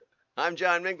I'm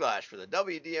John Minglash for the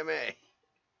WDMA,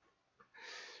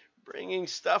 bringing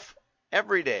stuff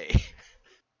every day.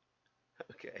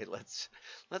 Okay, let's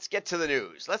get to the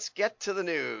news. Let's get to the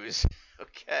news.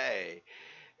 Okay,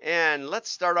 and let's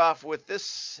start off with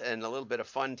this and a little bit of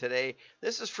fun today.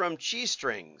 This is from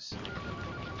CheeseStrings.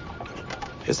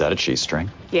 Is that a cheese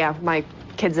string? Yeah, my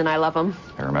kids and I love them.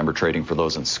 I remember trading for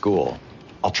those in school.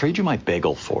 I'll trade you my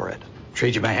bagel for it.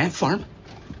 Trade you my ant farm?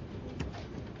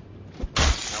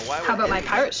 How about my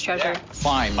pirate's treasure?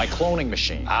 Fine, my cloning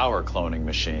machine. Our cloning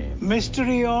machine.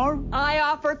 Mystery orb? I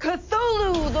offer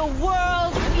Cthulhu, the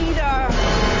world eater.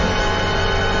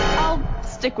 I'll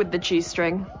stick with the cheese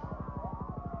string.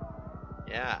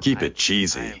 Yeah. Keep it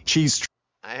cheesy. Cheese.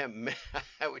 I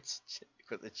would stick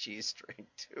with the cheese string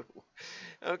too.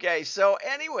 Okay, so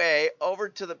anyway, over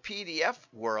to the PDF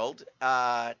world.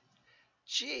 I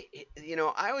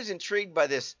was intrigued by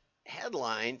this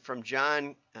headline from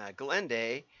John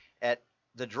Glende at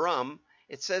The Drum.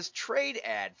 It says trade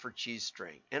ad for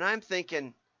CheeseString. And I'm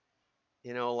thinking,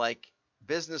 like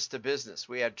business to business.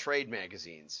 We had trade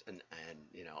magazines and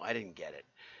I didn't get it.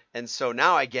 And so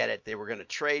now I get it. They were going to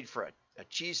trade for a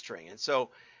cheese string. And so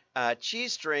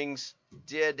CheeseStrings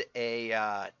did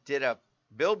a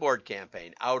billboard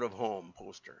campaign, out of home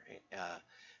poster,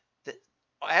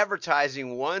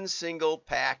 advertising one single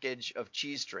package of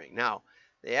cheese string. Now,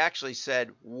 they actually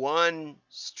said one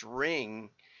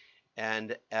string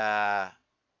and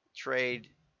trade,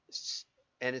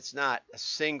 and it's not a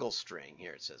single string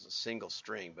here. It says a single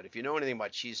string, but if you know anything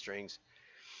about cheese strings,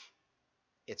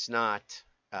 it's not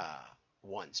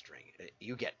one string.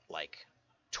 You get like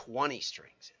 20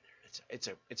 strings in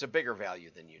there. It's a bigger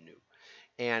value than you knew,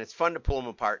 and it's fun to pull them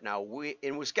apart. Now,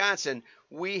 in Wisconsin,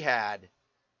 we had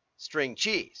string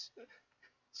cheese,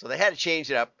 so they had to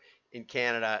change it up in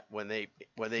Canada when they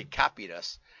copied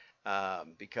us,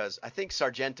 because I think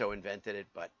Sargento invented it,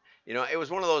 but it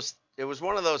was one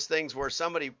of those things where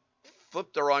somebody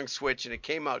flipped the wrong switch and it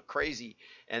came out crazy,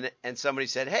 and somebody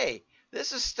said, "Hey,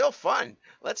 this is still fun.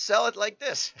 Let's sell it like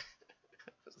this."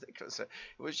 It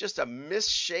was just a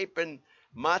misshapen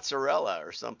mozzarella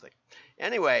or something.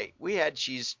 Anyway, we had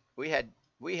cheese. We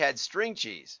had string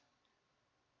cheese,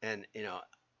 and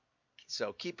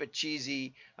so keep it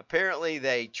cheesy. Apparently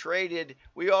they traded.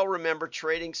 We all remember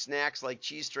trading snacks like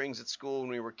cheese strings at school when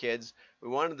we were kids. We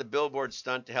wanted the billboard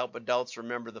stunt to help adults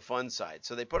remember the fun side.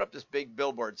 So they put up this big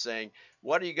billboard saying,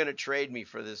 "What are you going to trade me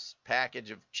for this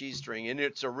package of cheese string in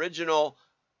its original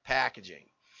packaging?"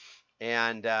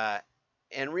 And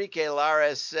Enrique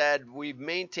Lares said, "We've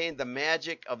maintained the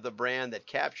magic of the brand that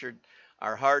captured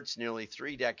our hearts nearly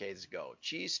 3 decades ago.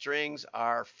 Cheese strings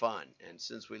are fun. And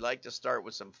since we like to start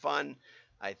with some fun,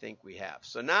 I think we have."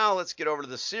 So now let's get over to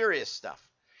the serious stuff.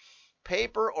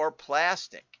 Paper or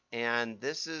plastic? And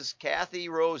this is Kathy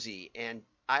Rosie. And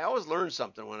I always learn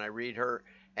something when I read her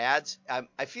ads.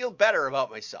 I feel better about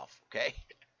myself, okay?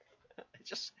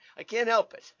 I can't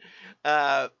help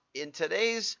it. In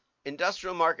today's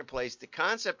industrial marketplace, the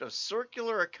concept of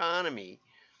circular economy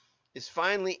is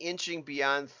finally inching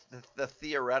beyond the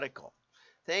theoretical,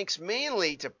 thanks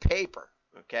mainly to paper,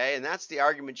 okay? And that's the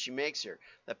argument she makes here.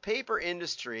 The paper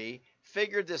industry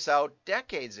figured this out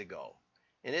decades ago,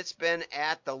 and it's been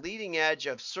at the leading edge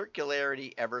of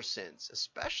circularity ever since,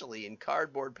 especially in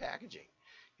cardboard packaging.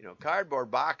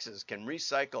 Cardboard boxes can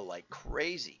recycle like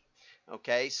crazy,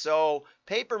 okay? So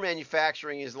paper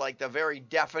manufacturing is like the very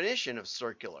definition of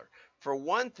circular. For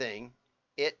one thing,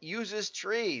 it uses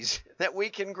trees that we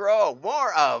can grow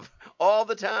more of all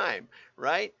the time,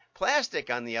 right? Plastic,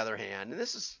 on the other hand, and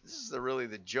this is really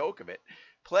the joke of it.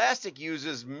 Plastic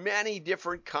uses many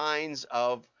different kinds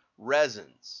of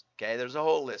resins. Okay, there's a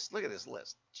whole list. Look at this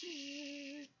list.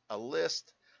 A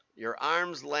list, your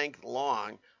arm's length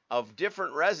long, of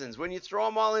different resins. When you throw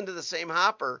them all into the same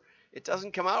hopper, it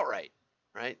doesn't come out right,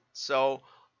 right? So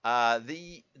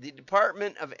the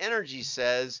Department of Energy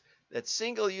says that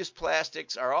single-use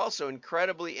plastics are also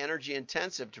incredibly energy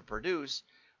intensive to produce,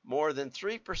 more than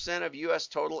 3% of U.S.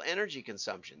 total energy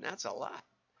consumption. That's a lot,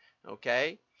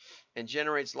 okay? And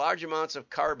generates large amounts of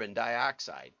carbon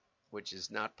dioxide, which is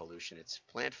not pollution, it's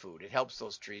plant food. It helps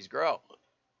those trees grow.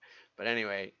 But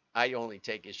anyway, I only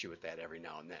take issue with that every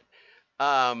now and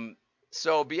then.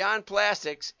 So beyond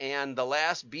plastics, and the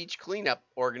last beach cleanup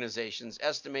organizations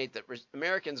estimate that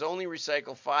Americans only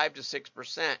recycle 5 to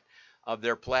 6% of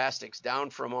their plastics, down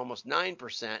from almost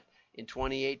 9% in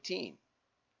 2018.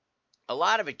 A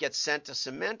lot of it gets sent to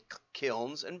cement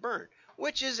kilns and burned,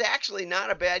 which is actually not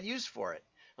a bad use for it,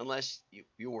 unless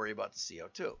you worry about the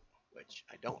CO2, which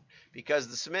I don't, because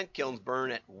the cement kilns burn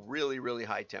at really, really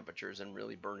high temperatures and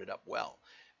really burn it up well.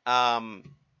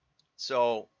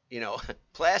 So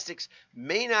plastics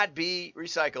may not be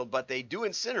recycled, but they do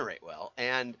incinerate well.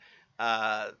 And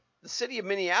the city of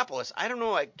Minneapolis, I don't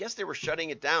know, I guess they were shutting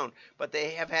it down, but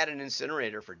they have had an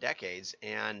incinerator for decades,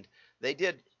 and they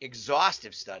did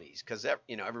exhaustive studies because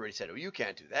everybody said, "Oh, you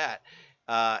can't do that,"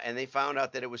 and they found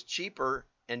out that it was cheaper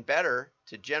and better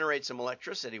to generate some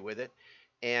electricity with it,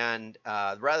 and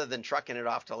rather than trucking it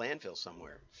off to landfill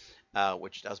somewhere,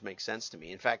 which does make sense to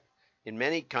me. In fact, in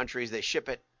many countries, they ship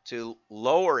it to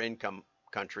lower income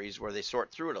countries where they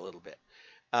sort through it a little bit.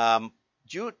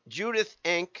 Judith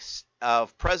Enck,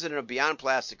 president of Beyond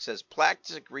Plastic, says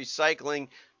plastic recycling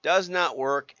does not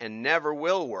work and never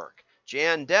will work.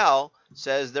 Jan Dell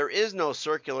says there is no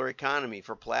circular economy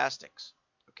for plastics.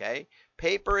 Okay,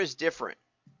 paper is different,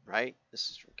 right? This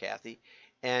is from Kathy.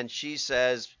 And she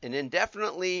says an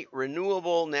indefinitely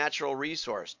renewable natural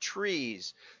resource,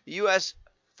 trees. The U.S.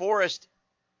 forest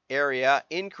area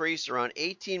increased around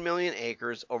 18 million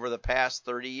acres over the past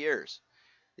 30 years.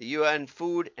 The UN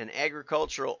Food and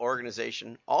Agricultural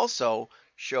Organization also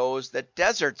shows that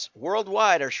deserts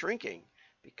worldwide are shrinking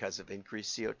because of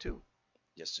increased CO2.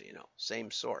 Just so you know, same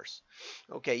source.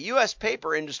 Okay, U.S.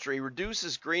 paper industry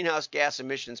reduces greenhouse gas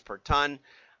emissions per ton,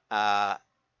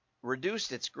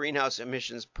 reduced its greenhouse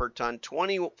emissions per ton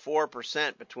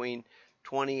 24% between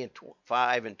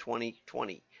 2005 and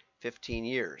 2020. 15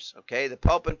 years. Okay, the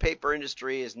pulp and paper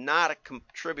industry is not a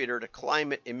contributor to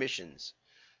climate emissions.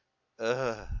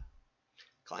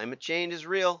 Climate change is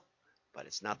real, but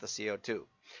it's not the CO2.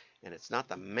 And it's not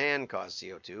the man-caused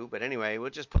CO2. But anyway,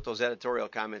 we'll just put those editorial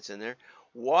comments in there.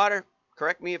 Water,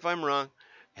 correct me if I'm wrong.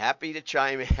 Happy to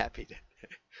chime in.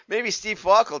 Maybe Steve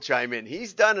Falk will chime in.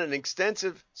 He's done an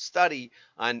extensive study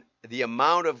on the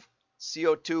amount of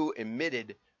CO2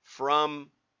 emitted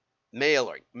from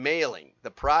mailing,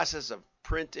 the process of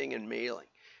printing and mailing.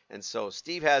 And so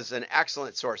Steve has an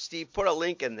excellent source. Steve, put a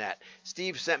link in that.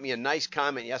 Steve sent me a nice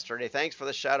comment yesterday. Thanks for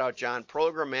the shout out, John.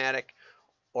 Programmatic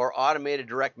or automated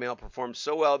direct mail performs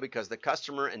so well because the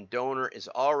customer and donor is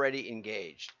already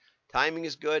engaged. Timing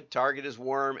is good, target is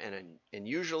warm, and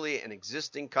usually an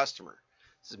existing customer.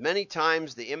 This is many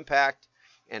times the impact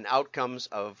and outcomes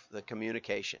of the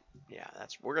communication. Yeah,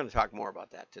 we're going to talk more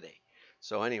about that today.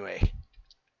 So anyway,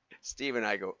 Steve and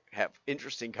I have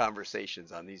interesting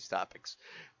conversations on these topics.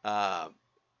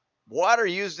 Water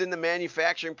used in the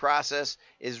manufacturing process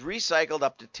is recycled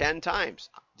up to 10 times.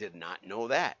 Did not know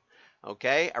that.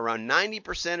 Okay, around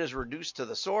 90% is reduced to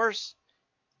the source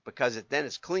because then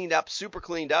it's cleaned up, super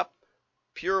cleaned up,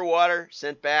 pure water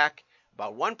sent back.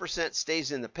 About 1%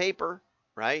 stays in the paper,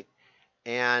 right?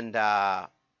 And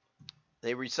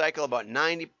they recycle about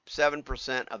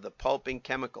 97% of the pulping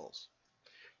chemicals.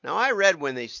 Now, I read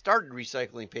when they started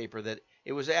recycling paper that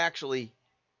it was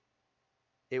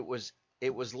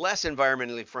less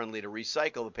environmentally friendly to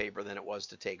recycle the paper than it was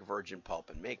to take virgin pulp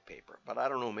and make paper. But I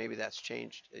don't know, maybe that's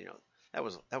changed. That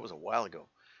was a while ago.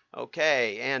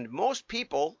 Okay, and most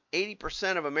people,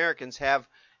 80% of Americans, have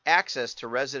access to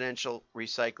residential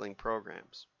recycling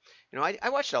programs. I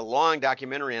watched a long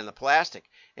documentary on the plastic,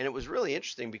 and it was really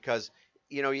interesting because,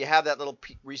 you have that little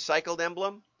recycled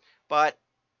emblem, but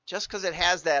just because it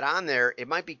has that on there, it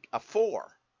might be a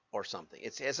 4 or something.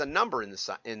 It has a number in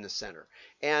the center,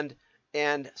 and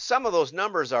some of those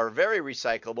numbers are very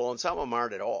recyclable, and some of them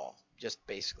aren't at all, just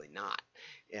basically not.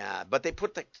 But they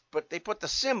put the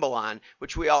symbol on,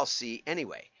 which we all see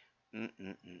anyway.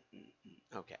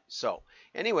 Okay, so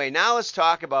anyway, now let's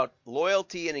talk about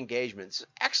loyalty and engagement. It's an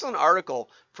excellent article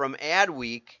from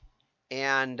Adweek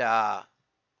and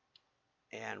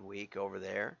Week over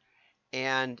there,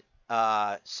 and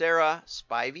Sarah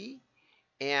Spivey,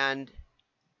 and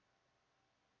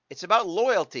it's about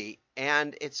loyalty,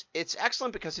 and it's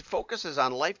excellent because it focuses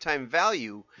on lifetime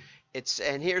value.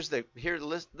 Here's the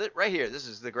list right here. This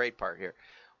is the great part here.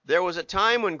 There was a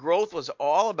time when growth was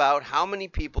all about how many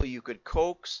people you could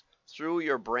coax through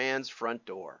your brand's front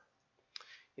door.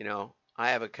 I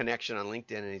have a connection on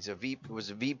LinkedIn, and he was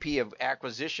a VP of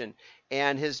acquisition,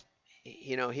 and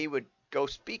he would go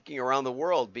speaking around the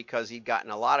world because he'd gotten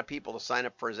a lot of people to sign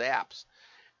up for his apps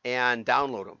and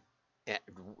download them.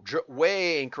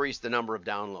 Way increased the number of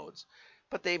downloads,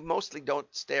 but they mostly don't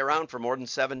stay around for more than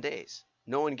 7 days.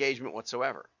 No engagement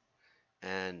whatsoever.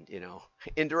 And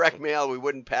in direct mail, we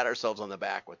wouldn't pat ourselves on the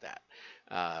back with that,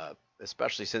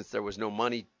 especially since there was no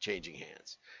money changing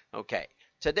hands. Okay,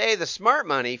 today the smart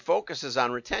money focuses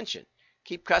on retention.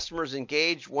 Keep customers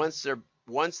engaged once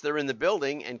they're in the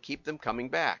building and keep them coming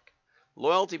back.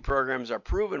 Loyalty programs are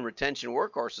proven retention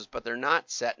workhorses, but they're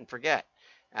not set and forget.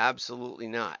 Absolutely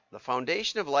not. The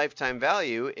foundation of lifetime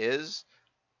value is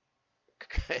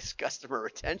is customer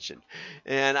retention.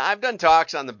 And I've done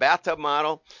talks on the bathtub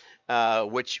model,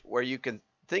 where you can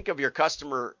think of your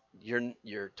customer,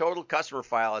 your total customer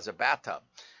file as a bathtub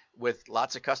with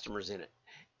lots of customers in it.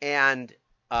 And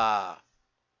uh,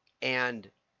 and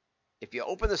if you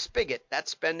open the spigot,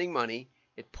 that's spending money.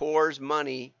 It pours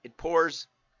money. It pours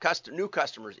new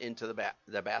customers into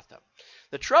the bathtub.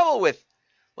 The trouble with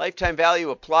lifetime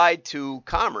value applied to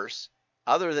commerce,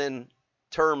 other than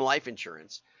term life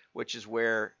insurance, which is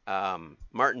where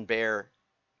Martin Baer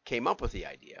came up with the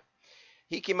idea.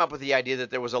 He came up with the idea that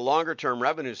there was a longer term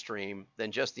revenue stream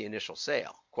than just the initial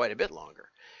sale, quite a bit longer.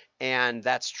 And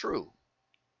that's true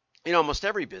in almost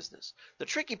every business. The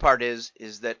tricky part is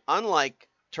that unlike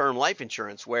term life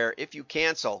insurance, where if you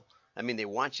cancel, I mean, they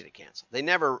want you to cancel. They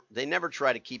never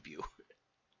try to keep you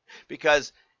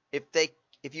because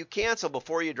if you cancel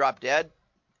before you drop dead,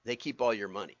 they keep all your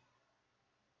money,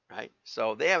 right?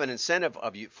 So they have an incentive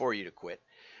for you to quit,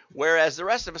 whereas the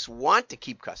rest of us want to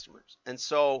keep customers. And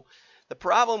so the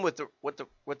problem with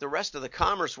the rest of the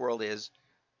commerce world is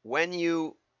when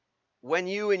you in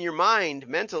your mind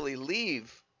mentally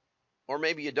leave, or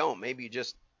maybe you don't, maybe it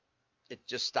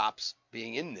just stops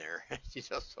being in there. You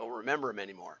just don't remember them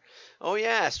anymore. Oh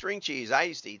yeah, string cheese. I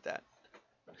used to eat that.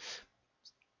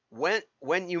 When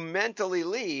you mentally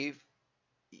leave,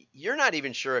 you're not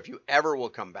even sure if you ever will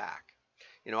come back.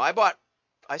 You know, I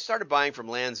started buying from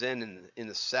Lands' End in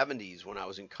the 70s when I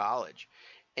was in college,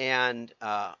 and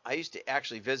I used to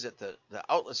actually visit the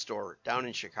outlet store down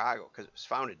in Chicago because it was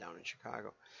founded down in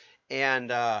Chicago, and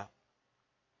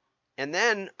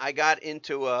then I got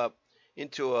into a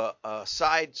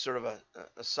side sort of a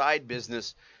side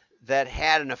business that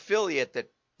had an affiliate that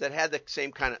had the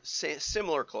same kind of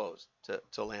similar clothes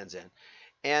to Lands' End,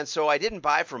 and so I didn't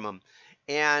buy from them,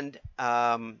 and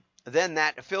then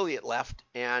that affiliate left,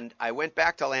 and I went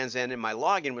back to Lands' End, and my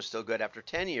login was still good after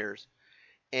 10 years,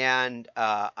 and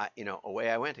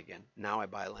away I went again. Now I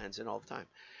buy Lands' End all the time,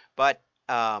 but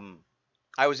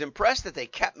I was impressed that they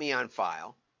kept me on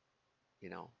file. You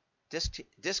know, disc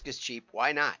is cheap.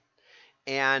 Why not?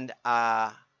 And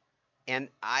I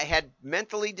had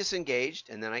mentally disengaged,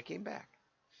 and then I came back.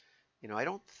 You know, I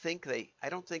don't think they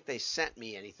sent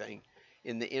me anything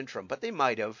in the interim, but they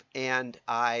might have. And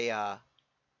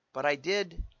but I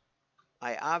did.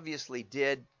 I obviously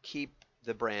did keep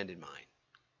the brand in mind.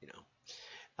 You know,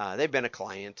 they've been a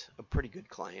pretty good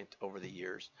client over the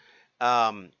years.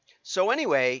 So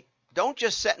anyway, don't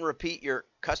just set and repeat your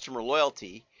customer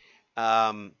loyalty.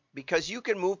 Because you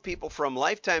can move people from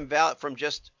lifetime value, from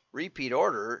just repeat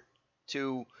order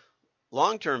to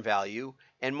long-term value,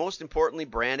 and most importantly,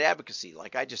 brand advocacy,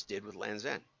 like I just did with Lands'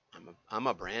 End. I'm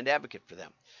a brand advocate for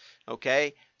them.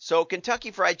 Okay, so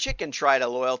Kentucky Fried Chicken tried a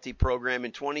loyalty program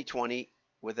in 2020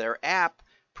 with their app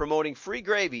promoting free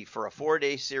gravy for a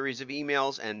 4-day series of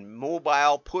emails and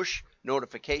mobile push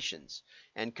notifications,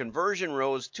 and conversion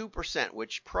rose 2%,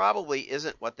 which probably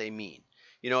isn't what they mean.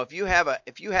 You know, if you have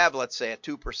let's say a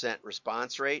 2%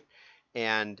 response rate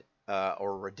and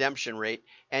or redemption rate,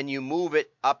 and you move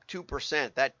it up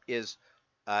 2%, that is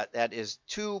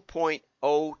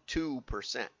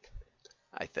 2.02%,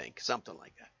 I think, something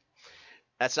like that.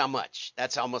 That's not much.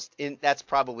 That's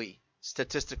probably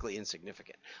statistically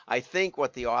insignificant. I think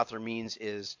what the author means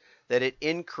is that it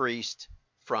increased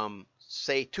from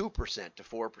say 2% to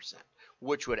 4%,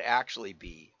 which would actually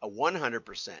be a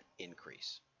 100%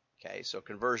 increase. Okay, so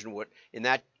conversion would in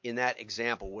that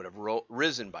example would have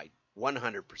risen by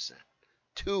 100%.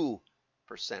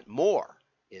 2% more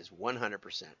is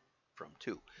 100% from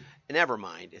 2. Never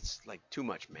mind, it's like too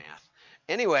much math.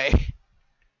 Anyway,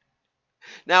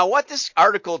 now what this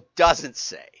article doesn't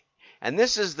say, and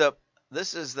this is the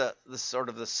sort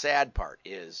of the sad part,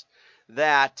 is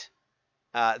that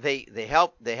they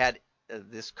had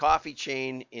this coffee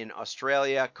chain in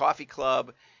Australia. Coffee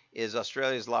Club is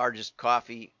Australia's largest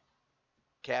coffee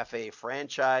cafe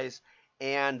franchise,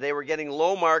 and they were getting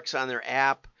low marks on their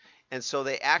app, and so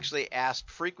they actually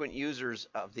asked frequent users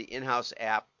of the in-house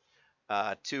app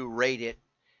to rate it.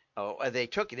 Oh, they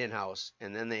took it in-house,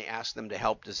 and then they asked them to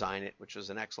help design it, which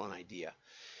was an excellent idea.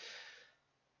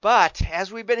 But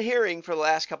as we've been hearing for the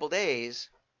last couple of days,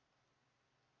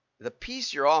 the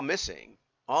piece you're all missing,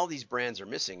 all these brands are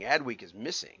missing, Adweek is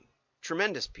missing,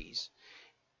 tremendous piece,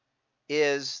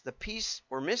 is the piece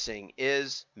we're missing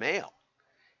is mail.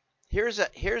 Here's a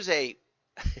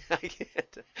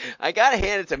I gotta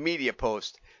hand it to Media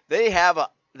Post. They have a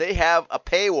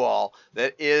paywall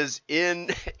that is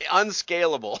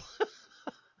unscalable.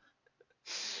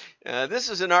 This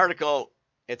is an article.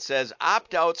 It says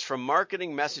opt-outs from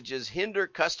marketing messages hinder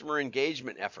customer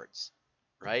engagement efforts,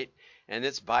 right? And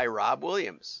it's by Rob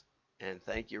Williams. And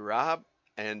thank you, Rob.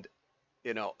 And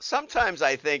sometimes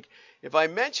I think if I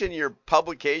mention your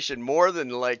publication more than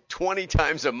like 20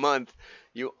 times a month,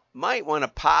 you might want to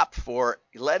pop for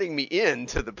letting me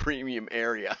into the premium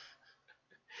area.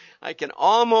 I can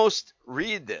almost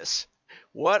read this.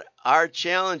 What are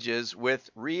challenges with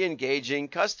re-engaging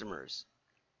customers?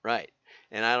 Right.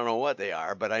 And I don't know what they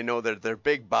are, but I know that they're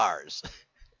big bars.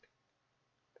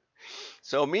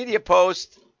 So media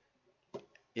post,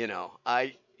 you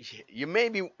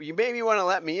maybe want to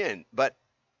let me in, but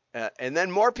and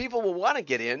then more people will want to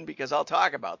get in because I'll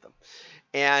talk about them.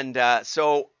 And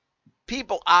so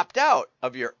people opt out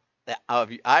of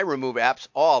I remove apps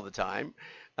all the time.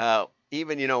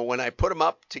 Even when I put them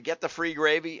up to get the free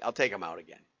gravy, I'll take them out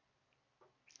again.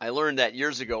 I learned that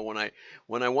years ago when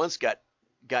I once got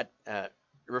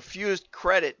refused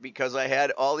credit because I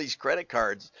had all these credit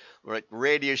cards like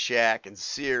Radio Shack and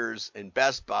Sears and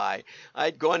Best Buy.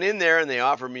 I'd gone in there and they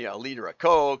offered me a liter of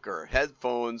Coke or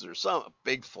headphones or some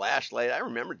big flashlight. I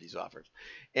remembered these offers.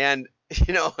 And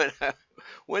when I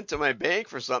went to my bank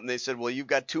for something, they said, "Well, you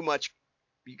got too much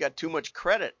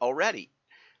credit already."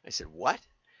 I said, "What?"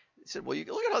 They said, "Well, you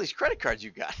look at all these credit cards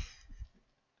you got."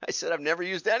 I said, "I've never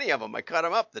used any of them. I cut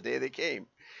them up the day they came."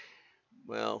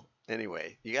 Well,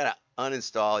 anyway, you got to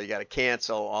uninstall, you got to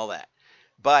cancel, all that.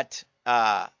 But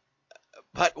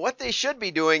what they should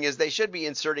be doing is they should be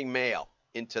inserting mail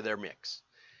into their mix,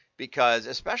 because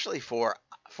especially for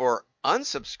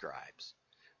unsubscribes,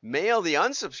 mail the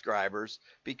unsubscribers,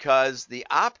 because the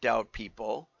opt-out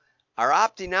people are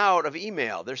opting out of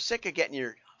email. They're sick of getting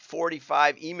your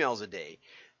 45 emails a day,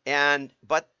 and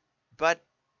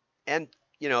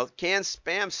canned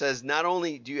spam says not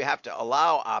only do you have to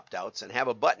allow opt-outs and have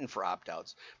a button for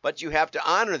opt-outs, but you have to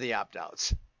honor the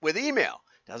opt-outs with email.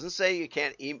 It doesn't say you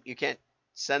can't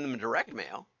send them direct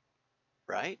mail,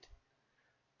 right?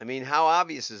 I mean, how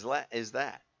obvious is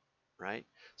that, right?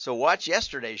 So watch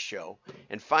yesterday's show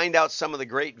and find out some of the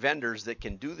great vendors that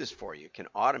can do this for you, can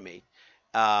automate.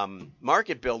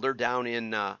 Market Builder down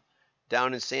in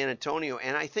San Antonio,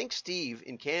 and I think Steve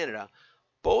in Canada,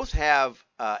 both have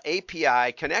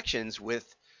API connections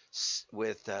with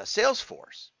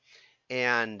Salesforce,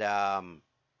 and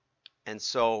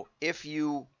so if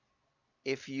you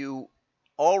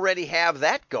already have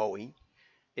that going,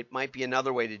 it might be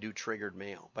another way to do triggered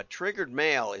mail. But triggered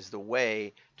mail is the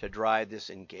way to drive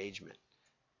this engagement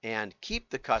and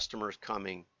keep the customers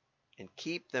coming and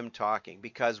keep them talking.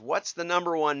 Because what's the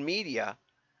number one medium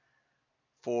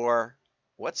for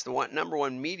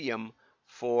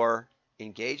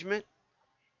engagement?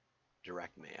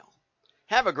 Direct mail.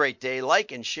 Have a great day.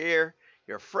 Like and share.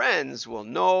 Your friends will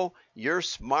know you're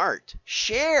smart.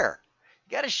 Share.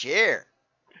 You got to share.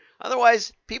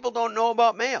 Otherwise, people don't know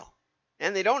about mail,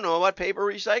 and they don't know about paper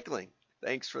recycling.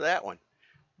 Thanks for that one.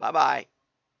 Bye-bye.